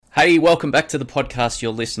Hey, welcome back to the podcast.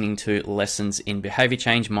 You're listening to Lessons in Behavior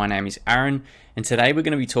Change. My name is Aaron, and today we're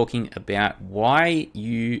going to be talking about why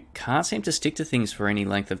you can't seem to stick to things for any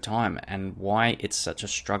length of time and why it's such a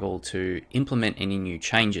struggle to implement any new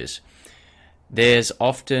changes. There's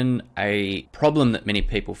often a problem that many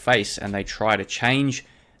people face, and they try to change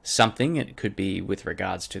something. It could be with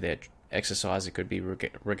regards to their exercise, it could be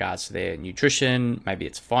regards to their nutrition, maybe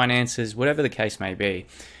it's finances, whatever the case may be,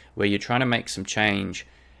 where you're trying to make some change.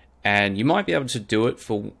 And you might be able to do it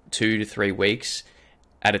for 2 to 3 weeks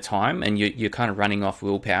at a time, and you're kind of running off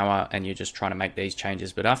willpower and you're just trying to make these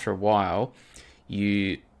changes. But after a while,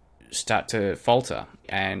 you start to falter,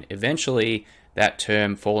 and eventually that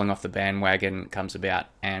term falling off the bandwagon comes about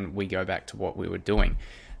and we go back to what we were doing.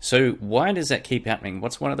 So why does that keep happening?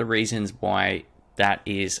 What's one of the reasons why that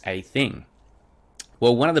is a thing?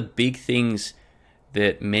 Well, one of the big things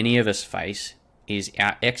that many of us face is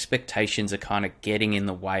our expectations are kind of getting in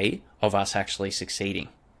the way of us actually succeeding.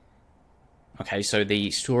 Okay, so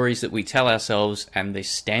the stories that we tell ourselves and the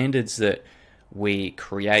standards that we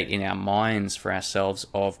create in our minds for ourselves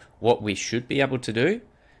of what we should be able to do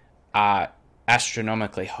are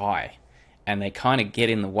astronomically high, and they kind of get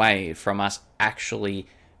in the way from us actually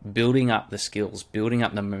building up the skills, building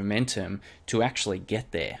up the momentum to actually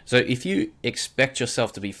get there. So if you expect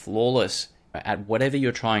yourself to be flawless at whatever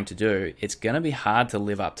you're trying to do, it's going to be hard to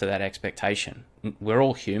live up to that expectation. We're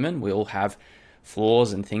all human. We all have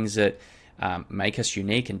flaws and things that make us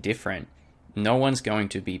unique and different. No one's going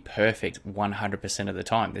to be perfect 100% of the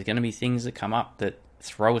time. There's going to be things that come up that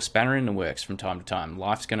throw a spanner in the works from time to time.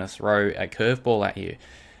 Life's going to throw a curveball at you.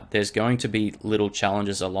 There's going to be little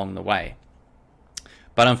challenges along the way.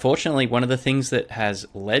 But unfortunately, one of the things that has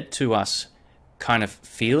led to us kind of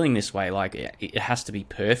feeling this way, like it has to be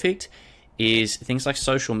perfect, is things like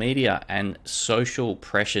social media and social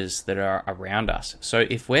pressures that are around us. So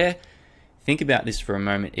think about this for a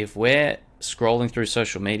moment, if we're scrolling through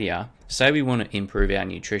social media, say we want to improve our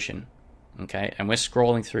nutrition, okay, and we're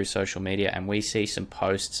scrolling through social media and we see some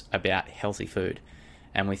posts about healthy food,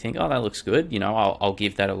 and we think, oh, that looks good, I'll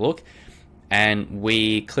give that a look. And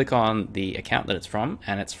we click on the account that it's from,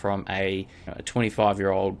 and it's from a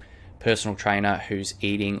 25-year-old personal trainer who's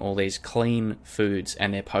eating all these clean foods,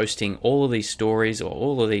 and they're posting all of these stories or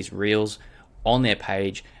all of these reels on their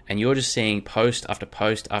page, and you're just seeing post after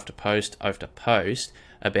post after post after post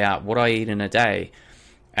about what I eat in a day,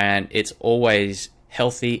 and it's always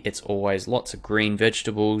healthy, it's always lots of green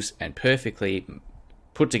vegetables and perfectly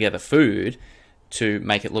put together food to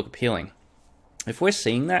make it look appealing. If we're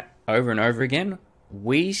seeing that over and over again,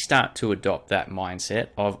 we start to adopt that mindset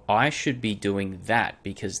of I should be doing that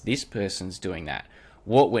because this person's doing that.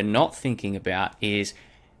 What we're not thinking about is,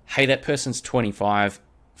 hey, that person's 25,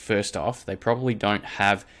 first off. They probably don't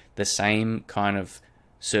have the same kind of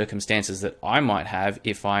circumstances that I might have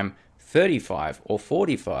if I'm 35 or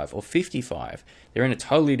 45 or 55. They're in a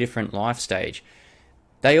totally different life stage.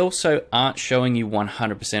 They also aren't showing you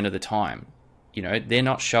 100% of the time. They're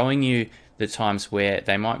not showing you the times where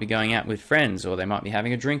they might be going out with friends, or they might be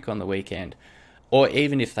having a drink on the weekend. Or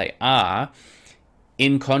even if they are,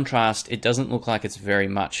 in contrast, it doesn't look like it's very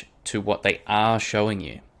much to what they are showing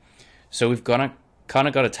you. So we've got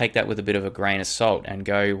to take that with a bit of a grain of salt and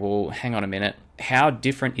go, well, hang on a minute. How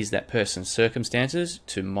different is that person's circumstances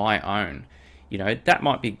to my own? That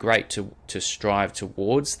might be great to strive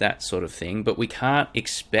towards that sort of thing, but we can't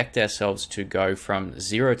expect ourselves to go from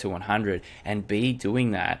 0 to 100 and be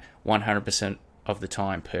doing that 100% of the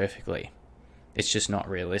time perfectly. It's just not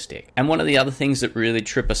realistic. And one of the other things that really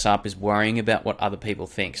trip us up is worrying about what other people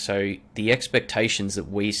think. So the expectations that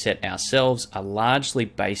we set ourselves are largely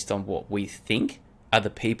based on what we think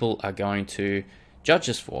other people are going to judge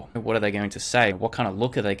us for. What are they going to say? What kind of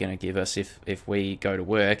look are they going to give us if we go to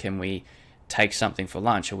work and we take something for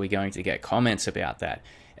lunch? Are we going to get comments about that?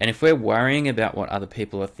 And if we're worrying about what other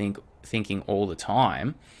people are thinking all the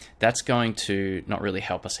time, that's going to not really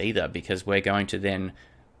help us either, because we're going to then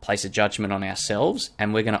place a judgment on ourselves,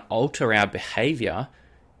 and we're going to alter our behavior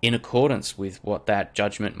in accordance with what that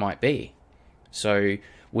judgment might be. So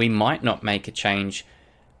we might not make a change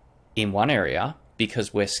in one area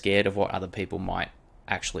because we're scared of what other people might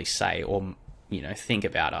actually say or think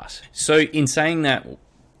about us. So in saying that,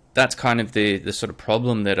 that's kind of the sort of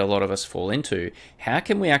problem that a lot of us fall into. How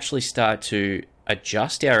can we actually start to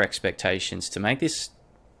adjust our expectations to make this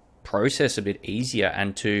process a bit easier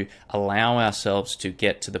and to allow ourselves to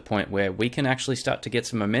get to the point where we can actually start to get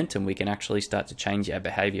some momentum? We can actually start to change our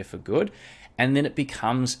behavior for good, and then it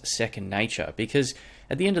becomes second nature, because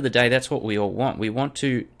at the end of the day, that's what we all want. We want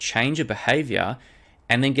to change a behavior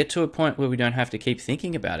and then get to a point where we don't have to keep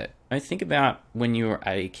thinking about it. Think about when you were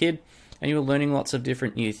a kid and you were learning lots of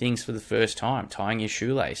different new things for the first time, tying your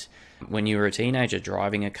shoelace. When you were a teenager,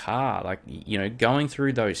 driving a car, going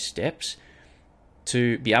through those steps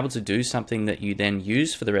to be able to do something that you then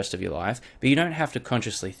use for the rest of your life, but you don't have to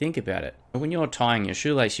consciously think about it. When you're tying your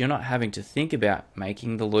shoelace, you're not having to think about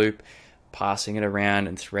making the loop, passing it around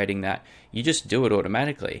and threading that. You just do it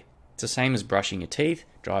automatically. It's the same as brushing your teeth,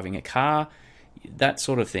 driving a car, that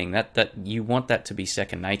sort of thing. That you want that to be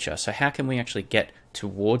second nature. So how can we actually get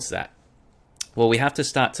towards that? Well, we have to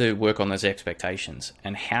start to work on those expectations.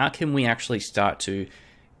 And how can we actually start to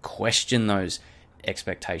question those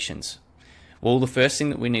expectations? Well, the first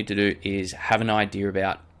thing that we need to do is have an idea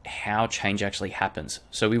about how change actually happens.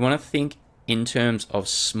 So we want to think in terms of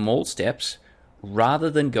small steps rather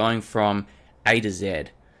than going from A to Z.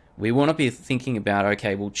 We want to be thinking about,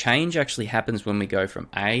 okay, well, change actually happens when we go from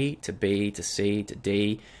A to B to C to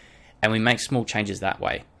D, and we make small changes that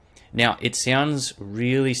way. Now, it sounds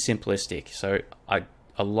really simplistic. So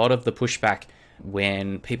a lot of the pushback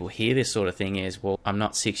when people hear this sort of thing is, well, I'm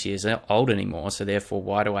not 6 years old anymore, so therefore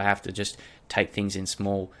why do I have to just take things in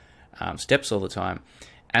small steps all the time?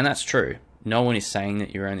 And that's true. No one is saying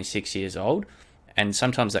that you're only 6 years old, and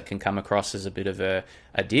sometimes that can come across as a bit of a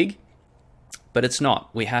dig, but it's not.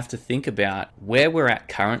 We have to think about where we're at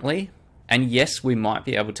currently, and yes, we might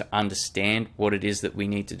be able to understand what it is that we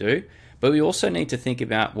need to do, but we also need to think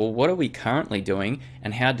about, well, what are we currently doing,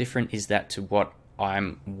 and how different is that to what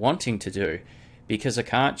I'm wanting to do? Because I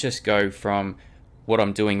can't just go from what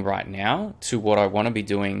I'm doing right now to what I want to be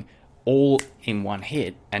doing all in one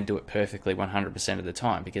hit and do it perfectly 100% of the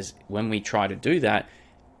time. Because when we try to do that,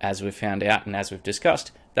 as we've found out and as we've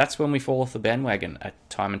discussed, that's when we fall off the bandwagon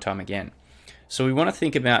time and time again. So we want to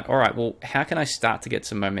think about, all right, well, how can I start to get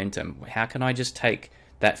some momentum? How can I just take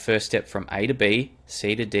that first step from A to B,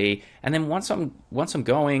 C to D, and then once I'm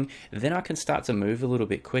going, then I can start to move a little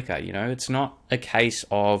bit quicker. It's not a case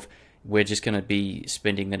of we're just going to be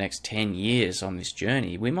spending the next 10 years on this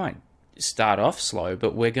journey. We might start off slow,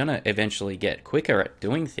 but we're going to eventually get quicker at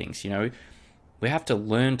doing things. We have to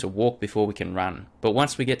learn to walk before we can run. But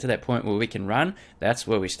once we get to that point where we can run, that's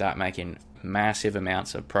where we start making massive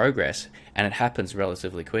amounts of progress, and it happens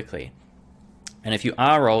relatively quickly. And if you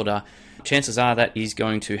are older, chances are that is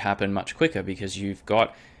going to happen much quicker because you've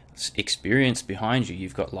got experience behind you.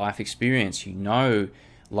 You've got life experience.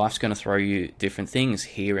 Life's going to throw you different things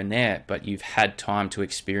here and there, but you've had time to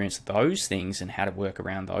experience those things and how to work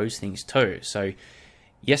around those things too. So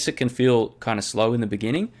yes, it can feel kind of slow in the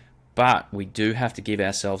beginning, but we do have to give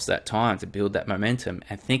ourselves that time to build that momentum,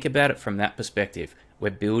 and think about it from that perspective.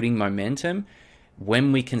 We're building momentum.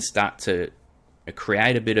 When we can start to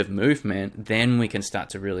create a bit of movement, then we can start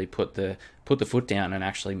to really put the foot down and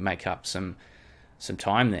actually make up some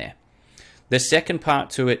time there. The second part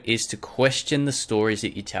to it is to question the stories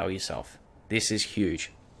that you tell yourself. This is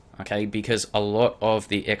huge, okay? Because a lot of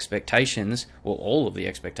the expectations, well, all of the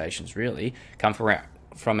expectations really, come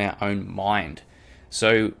from our own mind.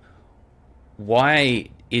 So why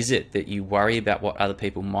is it that you worry about what other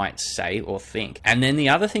people might say or think? And then the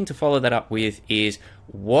other thing to follow that up with is,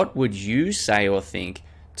 what would you say or think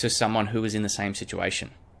to someone who is in the same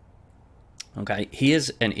situation? Okay, here's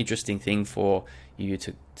an interesting thing for you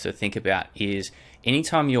to think about is,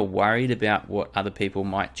 anytime you're worried about what other people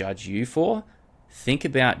might judge you for, think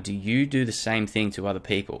about, do you do the same thing to other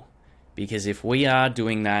people? Because if we are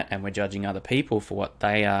doing that and we're judging other people for what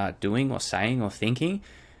they are doing or saying or thinking,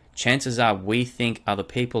 chances are we think other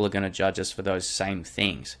people are going to judge us for those same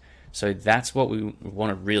things. So that's what we want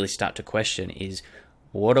to really start to question is,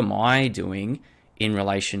 what am I doing in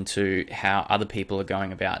relation to how other people are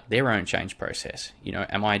going about their own change process?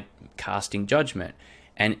 Am I casting judgment?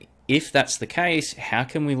 And if that's the case, how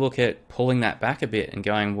can we look at pulling that back a bit and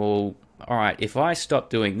going, well, all right, if I stop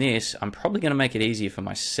doing this, I'm probably going to make it easier for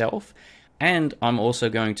myself, and I'm also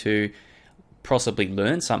going to possibly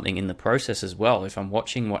learn something in the process as well. If I'm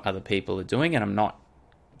watching what other people are doing and I'm not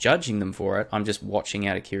judging them for it, I'm just watching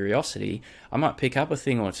out of curiosity, I might pick up a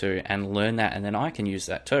thing or two and learn that, and then I can use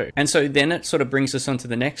that too. And so then it sort of brings us on to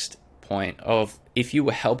the next point of, if you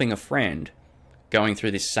were helping a friend going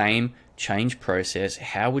through this same change process,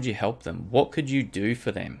 how would you help them? What could you do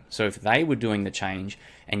for them? So if they were doing the change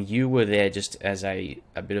and you were there just as a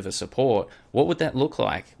bit of a support, what would that look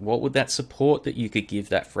like? What would that support that you could give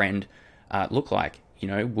that friend look like?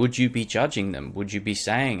 Would you be judging them? Would you be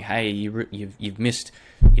saying, hey, you've missed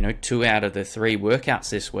 2 out of the 3 workouts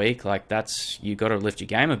this week, like you got to lift your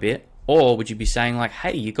game a bit? Or would you be saying like,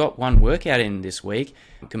 hey, you got 1 workout in this week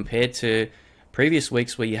compared to previous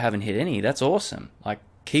weeks where you haven't hit any? That's awesome. Like,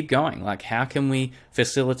 keep going? Like, how can we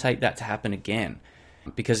facilitate that to happen again?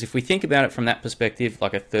 Because if we think about it from that perspective,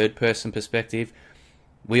 like a third person perspective,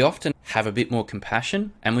 we often have a bit more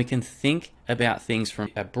compassion and we can think about things from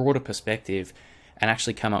a broader perspective and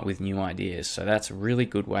actually come up with new ideas. So that's a really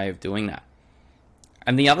good way of doing that.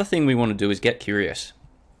 And the other thing we want to do is get curious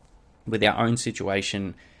with our own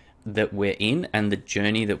situation that we're in and the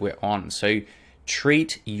journey that we're on. So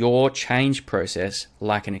treat your change process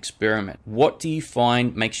like an experiment. What do you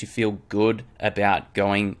find makes you feel good about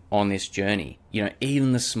going on this journey? You know,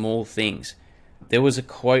 even the small things. There was a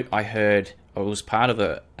quote I heard. I was part of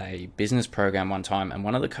a business program one time, and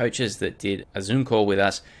one of the coaches that did a Zoom call with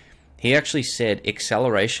us, he actually said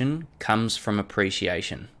acceleration comes from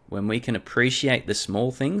appreciation. When we can appreciate the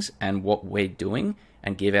small things and what we're doing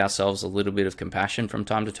and give ourselves a little bit of compassion from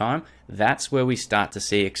time to time, that's where we start to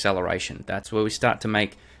see acceleration. That's where we start to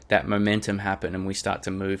make that momentum happen and we start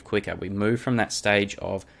to move quicker. We move from that stage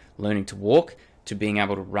of learning to walk to being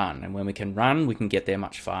able to run. And when we can run, we can get there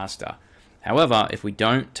much faster. However, if we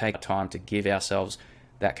don't take time to give ourselves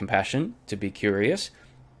that compassion, to be curious,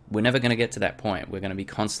 we're never going to get to that point. We're going to be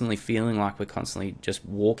constantly feeling like we're constantly just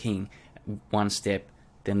walking one step,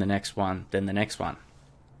 then the next one, then the next one.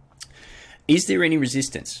 Is there any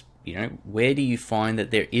resistance? You know, where do you find that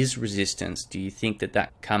there is resistance? Do you think that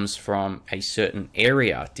that comes from a certain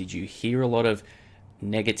area? Did you hear a lot of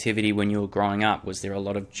negativity when you were growing up? Was there a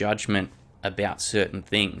lot of judgment about certain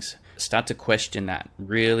things? Start to question that,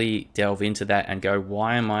 really delve into that and go,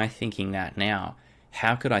 why am I thinking that now?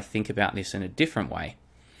 How could I think about this in a different way?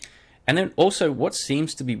 And then also, what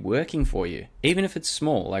seems to be working for you, even if it's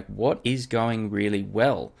small, like what is going really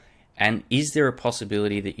well? And is there a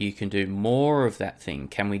possibility that you can do more of that thing?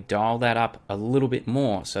 Can we dial that up a little bit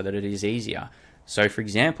more so that it is easier? So for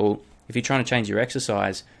example, if you're trying to change your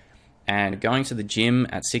exercise and going to the gym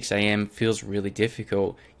at 6 a.m. feels really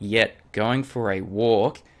difficult, yet going for a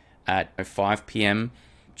walk at 5 p.m.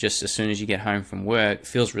 just as soon as you get home from work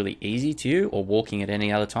feels really easy to you, or walking at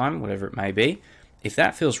any other time, whatever it may be. If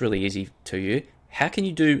that feels really easy to you, how can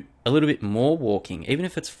you do a little bit more walking, even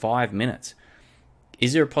if it's 5 minutes?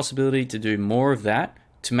 Is there a possibility to do more of that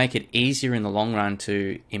to make it easier in the long run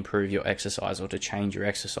to improve your exercise or to change your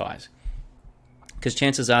exercise? Because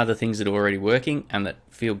chances are the things that are already working and that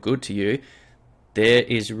feel good to you, there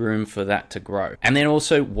is room for that to grow. And then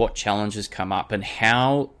also, what challenges come up and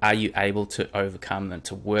how are you able to overcome them,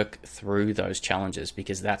 to work through those challenges?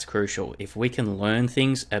 Because that's crucial. If we can learn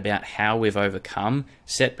things about how we've overcome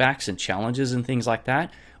setbacks and challenges and things like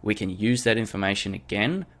that, we can use that information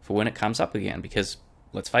again for when it comes up again. Because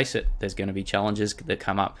let's face it, there's going to be challenges that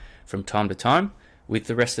come up from time to time with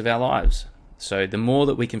the rest of our lives. So the more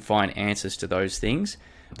that we can find answers to those things,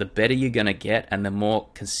 the better you're going to get and the more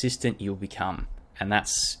consistent you'll become. And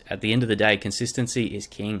that's, at the end of the day, consistency is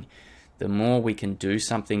king. The more we can do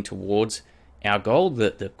something towards our goal,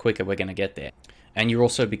 the quicker we're going to get there. And you're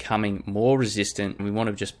also becoming more resistant. We want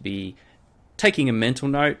to just be taking a mental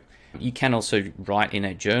note. You can also write in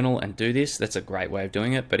a journal and do this. That's a great way of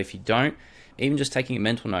doing it. But if you don't, even just taking a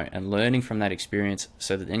mental note and learning from that experience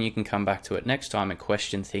so that then you can come back to it next time and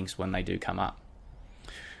question things when they do come up.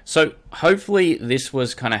 So hopefully this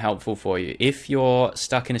was kind of helpful for you. If you're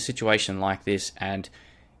stuck in a situation like this and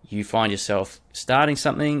you find yourself starting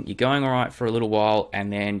something, you're going all right for a little while,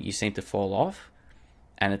 and then you seem to fall off,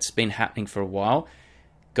 and it's been happening for a while,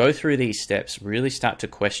 go through these steps, really start to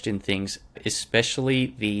question things,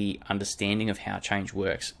 especially the understanding of how change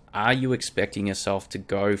works. Are you expecting yourself to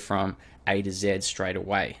go from A to Z straight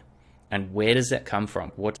away? And where does that come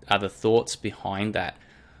from? What are the thoughts behind that?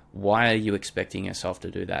 Why are you expecting yourself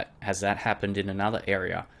to do that? Has that happened in another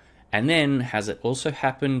area? And then has it also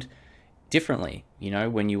happened differently? You know,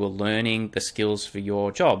 when you were learning the skills for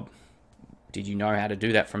your job, did you know how to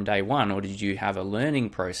do that from day one, or did you have a learning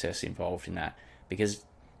process involved in that? Because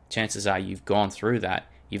chances are you've gone through that,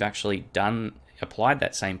 you've actually applied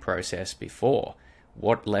that same process before.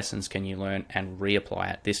 What lessons can you learn and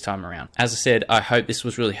reapply it this time around? As I said, I hope this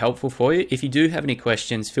was really helpful for you. If you do have any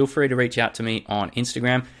questions, feel free to reach out to me on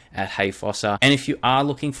Instagram at HeyFosser. And if you are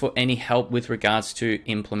looking for any help with regards to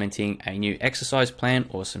implementing a new exercise plan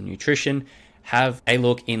or some nutrition, have a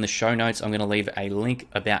look in the show notes. I'm going to leave a link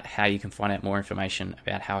about how you can find out more information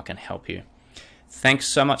about how I can help you. Thanks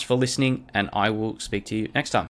so much for listening, and I will speak to you next time.